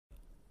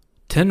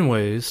10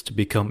 Ways to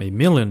Become a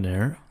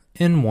Millionaire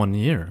in 1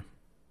 Year.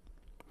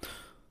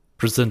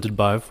 Presented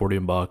by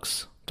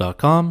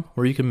 40inbox.com,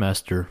 where you can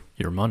master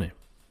your money.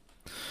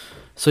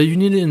 So you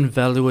need to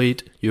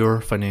evaluate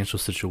your financial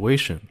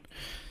situation.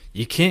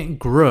 You can't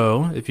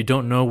grow if you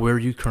don't know where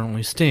you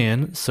currently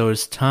stand, so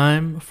it's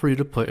time for you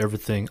to put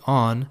everything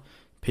on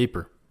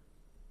paper.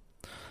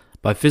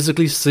 By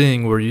physically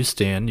seeing where you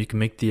stand, you can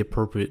make the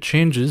appropriate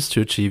changes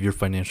to achieve your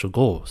financial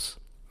goals.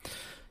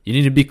 You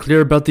need to be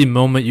clear about the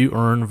moment you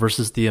earn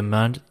versus the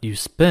amount you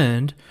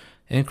spend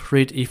and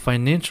create a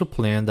financial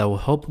plan that will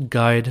help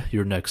guide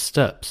your next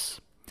steps.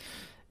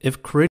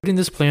 If creating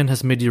this plan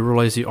has made you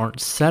realize you aren't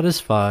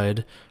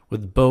satisfied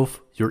with both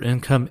your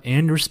income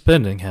and your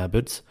spending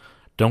habits,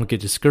 don't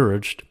get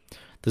discouraged.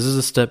 This is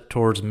a step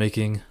towards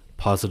making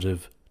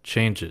positive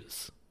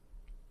changes.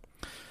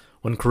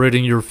 When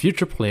creating your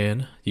future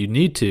plan, you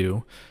need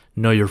to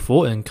know your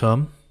full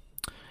income,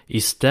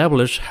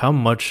 establish how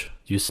much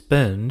you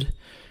spend,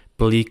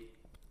 be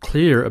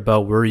clear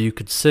about where you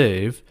could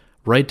save,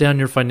 write down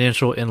your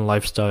financial and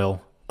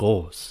lifestyle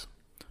goals.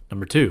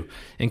 Number 2,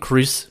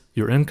 increase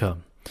your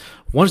income.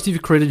 Once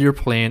you've created your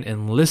plan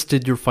and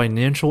listed your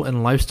financial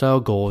and lifestyle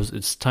goals,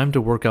 it's time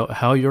to work out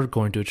how you're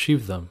going to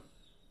achieve them.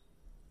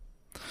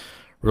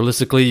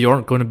 Realistically, you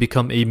aren't going to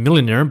become a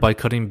millionaire by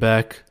cutting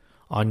back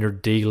on your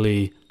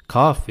daily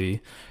coffee.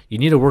 You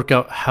need to work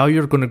out how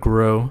you're going to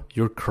grow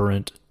your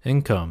current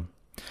income.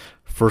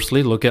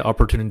 Firstly, look at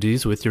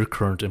opportunities with your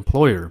current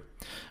employer.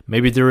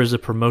 Maybe there is a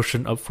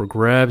promotion up for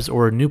grabs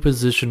or a new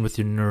position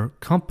within your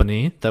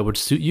company that would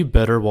suit you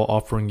better while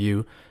offering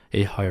you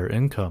a higher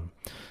income.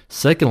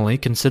 Secondly,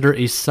 consider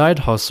a side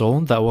hustle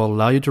that will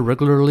allow you to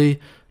regularly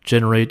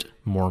generate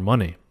more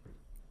money.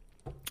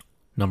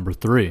 Number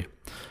 3,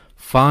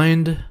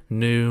 find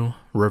new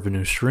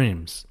revenue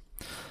streams.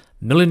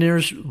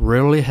 Millionaires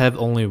rarely have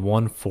only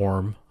one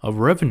form of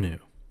revenue.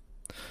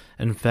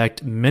 In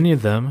fact, many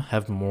of them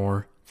have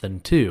more than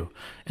 2.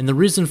 And the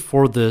reason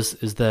for this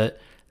is that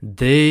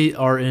they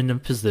are in a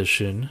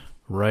position,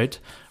 right,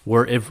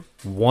 where if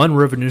one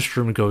revenue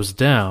stream goes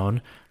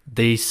down,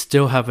 they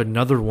still have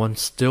another one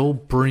still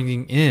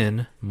bringing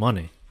in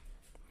money.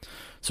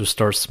 So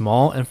start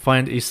small and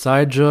find a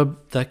side job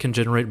that can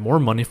generate more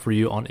money for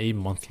you on a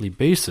monthly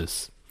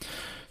basis.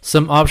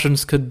 Some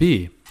options could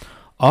be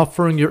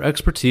offering your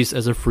expertise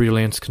as a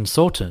freelance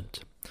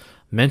consultant,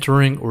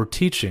 mentoring or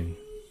teaching,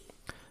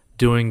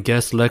 doing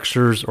guest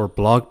lectures or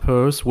blog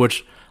posts,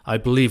 which I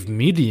believe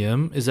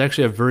Medium is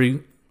actually a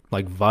very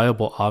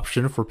viable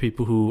option for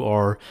people who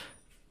are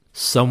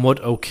somewhat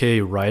okay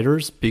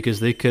writers,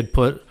 because they could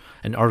put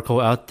an article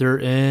out there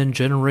and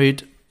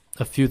generate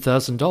a few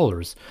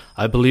 $1,000s.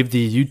 I believe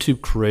the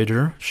YouTube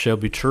creator,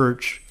 Shelby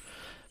Church,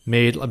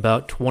 made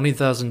about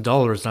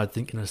 $20,000, I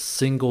think, in a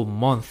single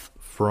month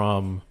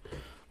from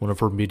one of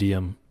her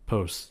Medium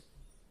posts.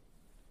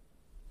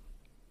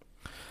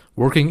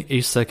 Working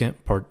a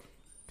second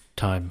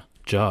part-time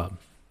job,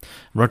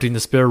 renting the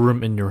spare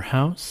room in your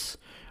house,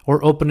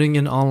 or opening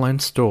an online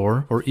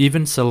store, or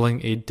even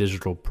selling a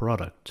digital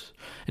product.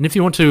 And if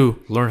you want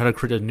to learn how to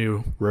create a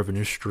new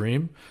revenue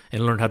stream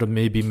and learn how to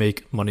maybe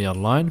make money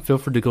online, feel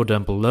free to go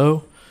down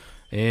below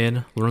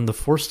and learn the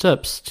 4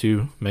 steps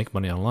to make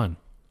money online.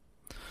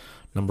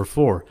 Number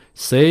 4,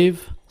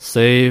 save,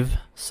 save,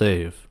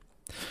 save.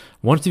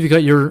 Once you've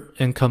got your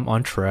income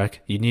on track,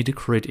 you need to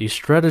create a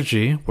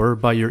strategy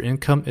whereby your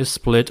income is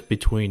split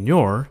between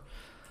your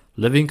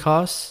living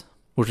costs,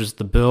 which is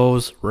the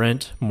bills,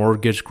 rent,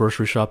 mortgage,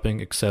 grocery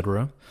shopping,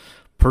 etc.,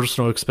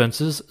 personal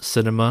expenses,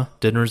 cinema,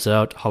 dinners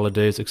out,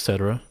 holidays,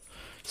 etc.,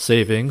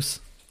 savings.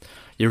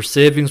 Your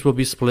savings will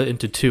be split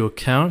into 2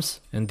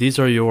 accounts, and these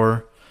are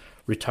your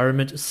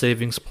retirement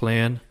savings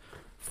plan,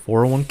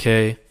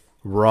 401k,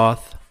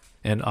 Roth,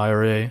 and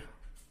IRA,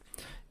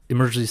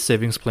 emergency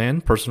savings plan,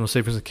 personal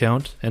savings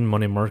account, and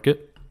money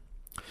market.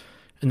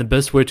 And the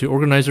best way to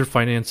organize your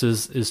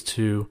finances is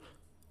to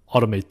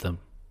automate them.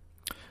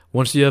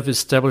 Once you have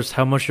established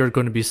how much you're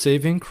going to be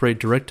saving, create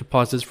direct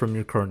deposits from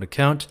your current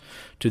account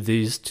to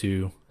these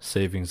 2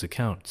 savings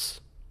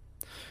accounts.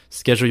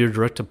 Schedule your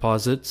direct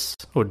deposits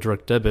or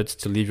direct debits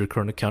to leave your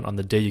current account on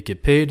the day you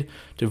get paid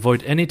to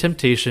avoid any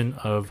temptation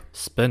of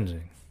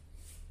spending.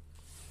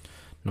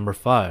 Number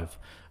 5,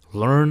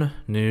 learn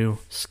new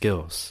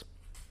skills.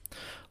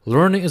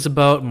 Learning is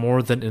about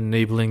more than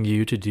enabling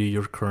you to do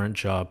your current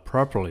job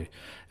properly.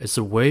 It's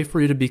a way for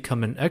you to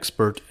become an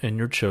expert in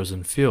your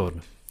chosen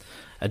field.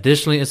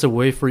 Additionally, it's a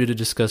way for you to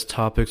discuss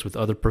topics with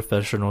other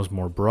professionals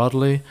more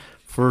broadly.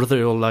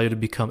 Further, it will allow you to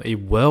become a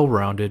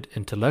well-rounded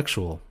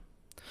intellectual.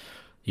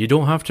 You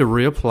don't have to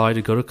reapply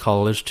to go to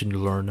college to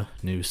learn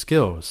new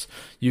skills.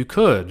 You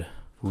could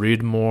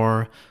read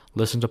more,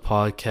 listen to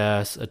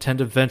podcasts,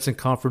 attend events and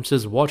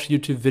conferences, watch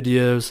YouTube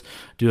videos,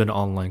 do an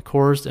online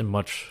course, and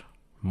much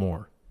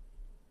more.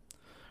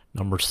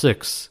 Number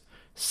 6,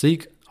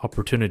 seek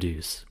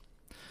opportunities.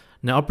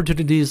 Now,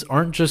 opportunities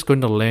aren't just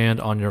going to land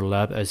on your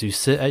lap as you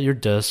sit at your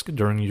desk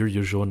during your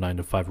usual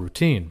 9-to-5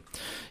 routine.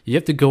 You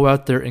have to go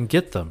out there and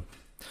get them.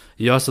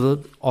 You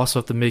also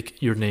have to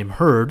make your name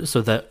heard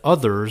so that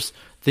others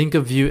think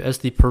of you as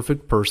the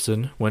perfect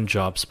person when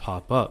jobs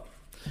pop up.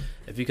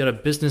 If you got a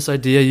business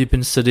idea you've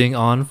been sitting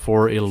on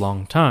for a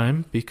long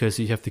time because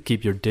you have to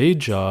keep your day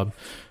job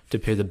to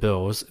pay the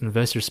bills,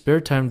 invest your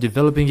spare time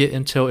developing it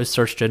until it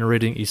starts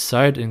generating a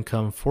side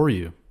income for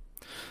you.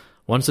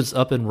 Once it's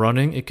up and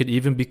running, it could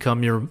even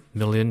become your $1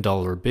 million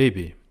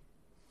baby.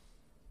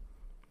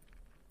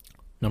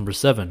 Number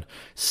 7,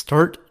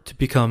 start to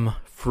become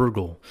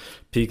frugal.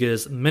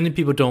 Because many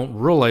people don't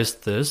realize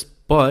this,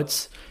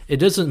 but it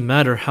doesn't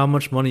matter how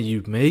much money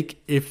you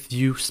make if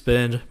you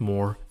spend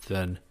more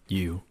than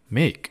you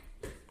make.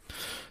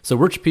 So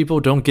rich people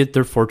don't get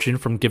their fortune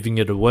from giving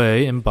it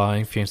away and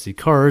buying fancy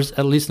cars,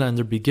 at least not in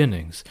their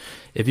beginnings.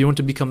 If you want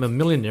to become a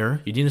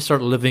millionaire, you need to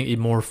start living a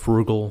more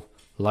frugal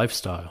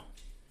lifestyle.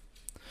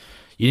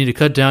 You need to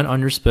cut down on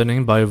your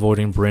spending by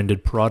avoiding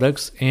branded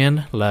products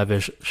and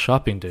lavish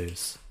shopping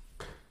days.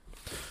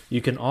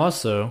 You can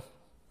also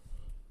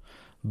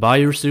buy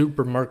your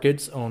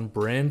supermarket's own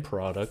brand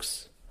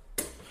products,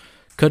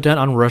 cut down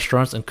on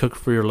restaurants and cook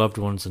for your loved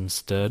ones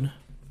instead.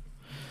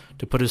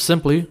 To put it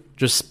simply,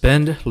 just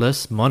spend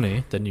less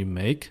money than you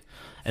make,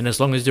 and as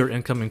long as your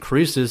income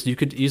increases, you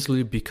could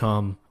easily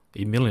become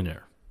a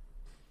millionaire.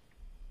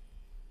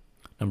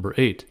 Number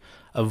 8,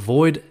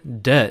 avoid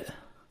debt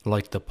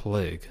like the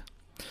plague.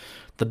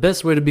 The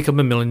best way to become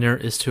a millionaire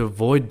is to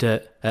avoid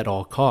debt at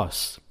all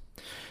costs.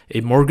 A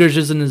mortgage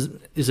is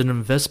an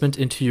investment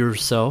into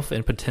yourself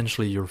and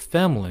potentially your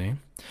family.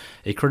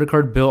 A credit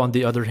card bill, on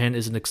the other hand,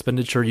 is an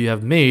expenditure you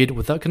have made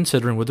without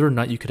considering whether or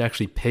not you could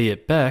actually pay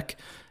it back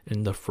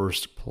in the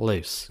first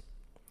place.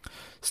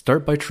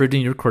 Start by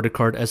treating your credit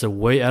card as a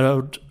way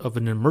out of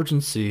an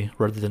emergency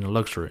rather than a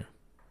luxury.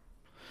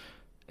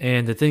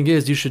 And the thing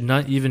is, you should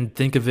not even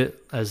think of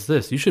it as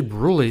this. You should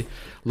really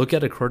look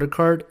at a credit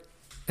card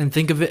and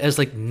think of it as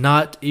like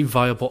not a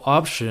viable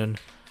option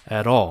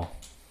at all.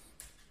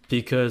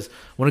 Because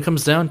when it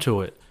comes down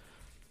to it,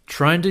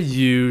 trying to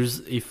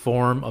use a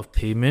form of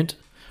payment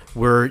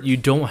where you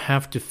don't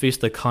have to face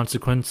the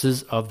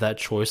consequences of that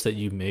choice that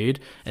you made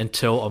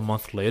until a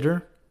month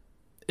later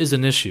is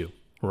an issue,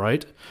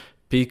 right?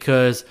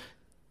 Because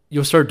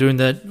you'll start doing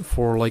that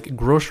for like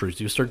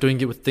groceries. You start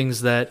doing it with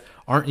things that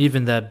aren't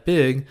even that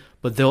big,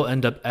 but they'll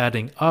end up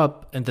adding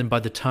up. And then by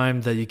the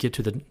time that you get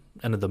to the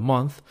end of the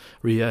month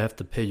where you have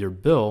to pay your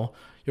bill,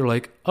 you're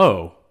like,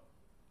 oh,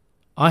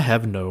 I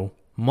have no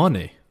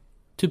money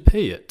to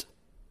pay it.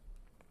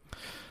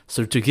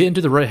 So to get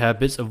into the right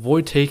habits,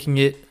 avoid taking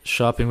it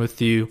shopping with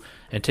you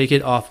and take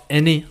it off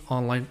any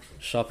online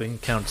shopping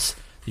accounts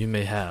you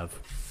may have.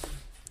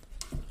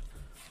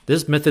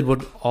 This method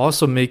would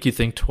also make you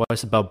think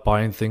twice about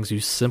buying things you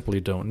simply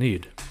don't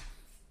need.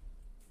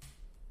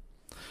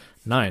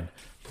 9.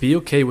 Be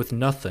okay with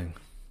nothing.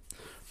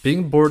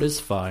 Being bored is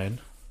fine.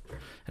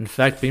 In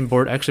fact, being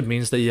bored actually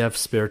means that you have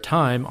spare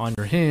time on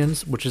your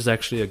hands, which is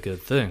actually a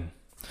good thing.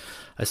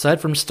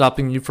 Aside from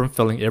stopping you from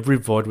filling every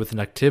void with an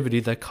activity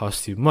that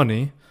costs you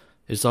money,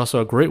 it's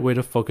also a great way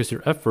to focus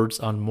your efforts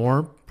on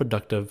more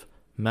productive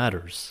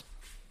matters.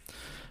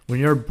 When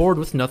you're bored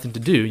with nothing to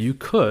do, you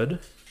could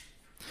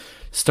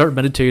start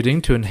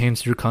meditating to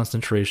enhance your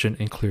concentration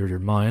and clear your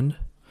mind.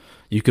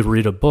 You could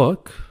read a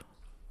book,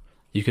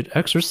 you could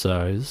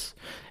exercise,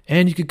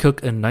 and you could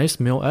cook a nice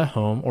meal at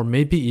home, or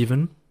maybe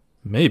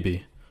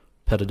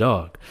pet a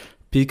dog.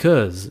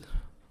 Because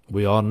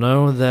we all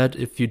know that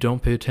if you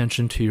don't pay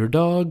attention to your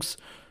dogs,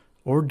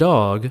 or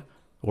dog,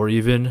 or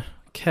even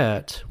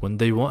cat, when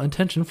they want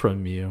attention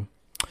from you,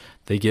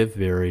 they get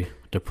very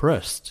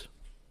depressed.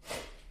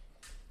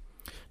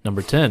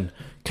 Number 10,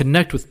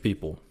 connect with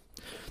people.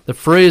 The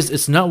phrase,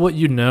 "it's not what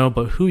you know,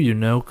 but who you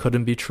know,"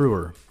 couldn't be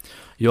truer.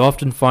 You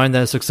often find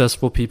that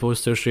successful people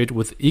associate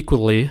with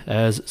equally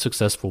as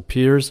successful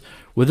peers,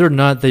 whether or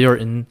not they are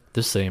in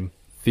the same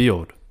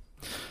field.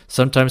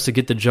 Sometimes to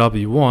get the job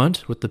you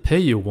want, with the pay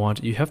you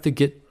want, you have to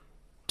get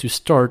to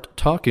start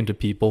talking to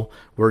people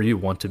where you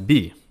want to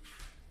be.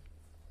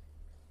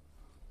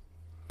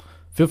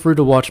 Feel free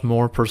to watch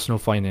more personal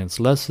finance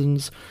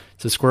lessons.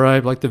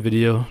 Subscribe, like the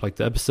video, like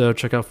the episode.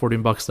 Check out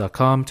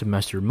 14bucks.com to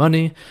master your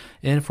money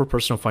and for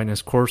personal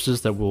finance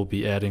courses that we'll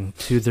be adding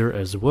to there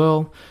as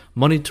well.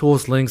 Money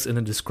tools links in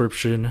the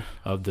description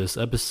of this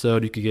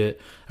episode. You could get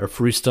a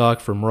free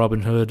stock from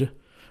Robinhood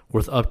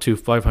worth up to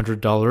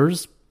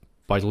 $500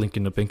 by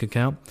linking a bank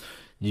account.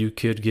 You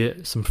could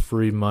get some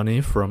free money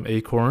from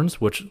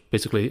Acorns, which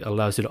basically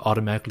allows you to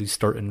automatically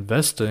start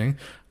investing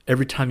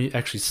every time you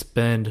actually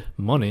spend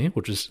money,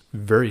 which is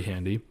very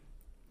handy.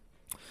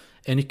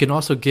 And you can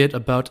also get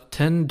about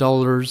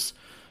 $10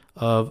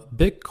 of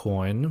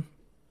Bitcoin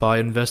by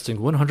investing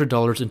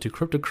 $100 into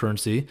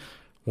cryptocurrency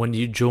when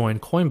you join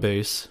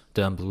Coinbase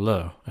down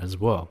below as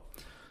well.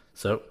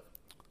 So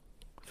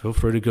feel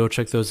free to go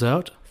check those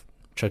out.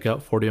 Check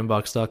out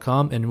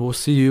 40inbox.com, and we'll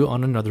see you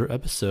on another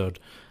episode.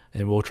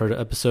 And we'll try to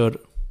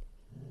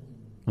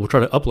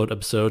upload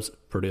episodes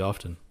pretty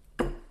often.